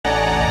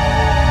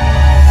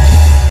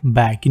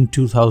Back in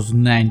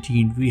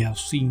 2019, we have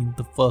seen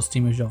the first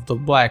image of the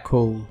black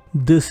hole.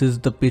 This is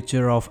the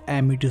picture of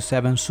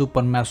M87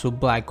 supermassive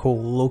black hole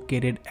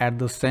located at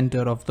the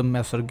center of the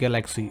Messier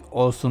galaxy,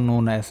 also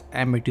known as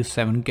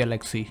M87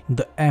 galaxy.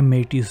 The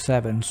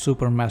M87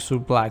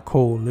 supermassive black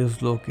hole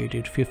is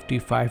located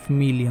 55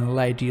 million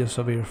light years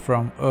away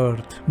from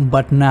Earth.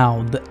 But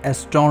now the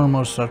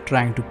astronomers are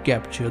trying to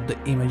capture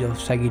the image of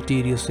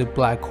Sagittarius, a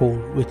black hole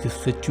which is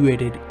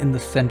situated in the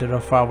center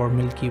of our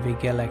Milky Way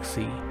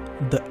galaxy.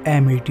 The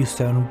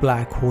M87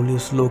 black hole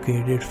is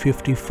located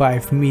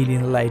 55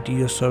 million light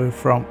years away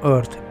from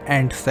Earth,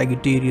 and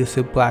Sagittarius,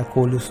 a black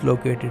hole, is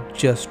located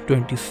just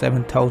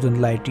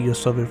 27,000 light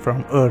years away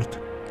from Earth.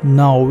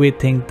 Now we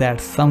think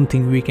that's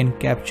something we can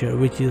capture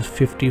which is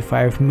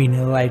 55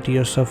 million light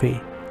years away.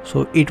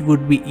 So it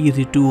would be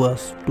easy to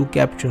us to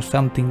capture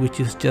something which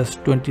is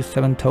just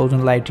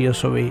 27,000 light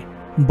years away.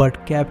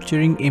 But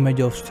capturing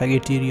image of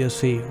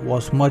Sagittarius A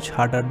was much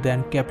harder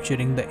than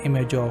capturing the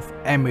image of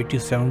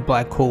M87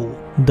 black hole.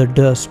 The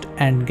dust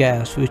and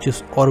gas which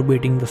is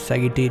orbiting the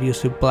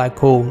Sagittarius A black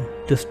hole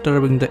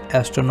disturbing the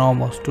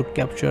astronomers to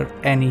capture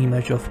any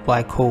image of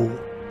black hole.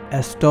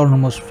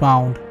 Astronomers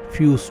found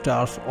few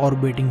stars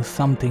orbiting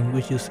something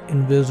which is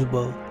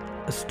invisible.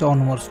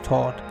 Astronomers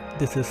thought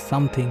this is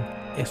something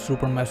a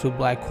supermassive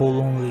black hole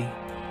only.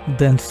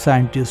 Then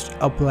scientists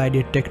applied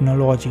a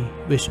technology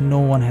which no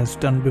one has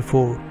done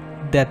before.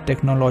 That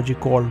technology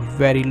called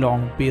very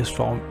long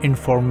waveform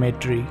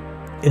informatory.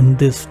 In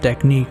this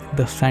technique,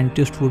 the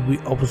scientists would be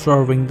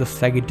observing the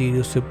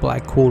Sagittarius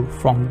black hole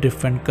from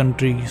different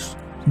countries,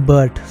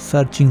 but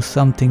searching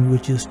something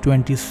which is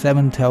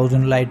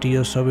 27,000 light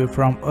years away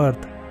from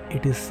Earth.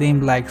 It is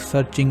same like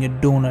searching a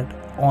donut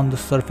on the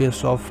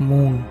surface of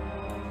moon.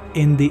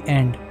 In the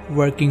end,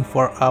 working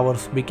for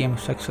hours became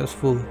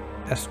successful.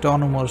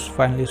 Astronomers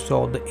finally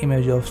saw the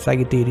image of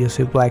Sagittarius,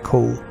 a black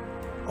hole.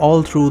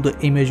 Although the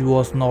image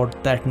was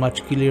not that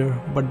much clear,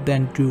 but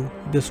then too,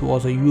 this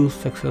was a huge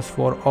success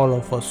for all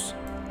of us.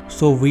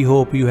 So we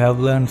hope you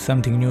have learned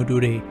something new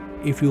today.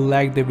 If you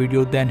like the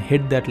video, then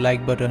hit that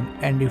like button,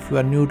 and if you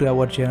are new to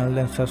our channel,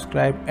 then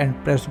subscribe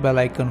and press bell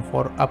icon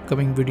for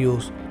upcoming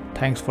videos.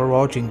 Thanks for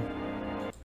watching.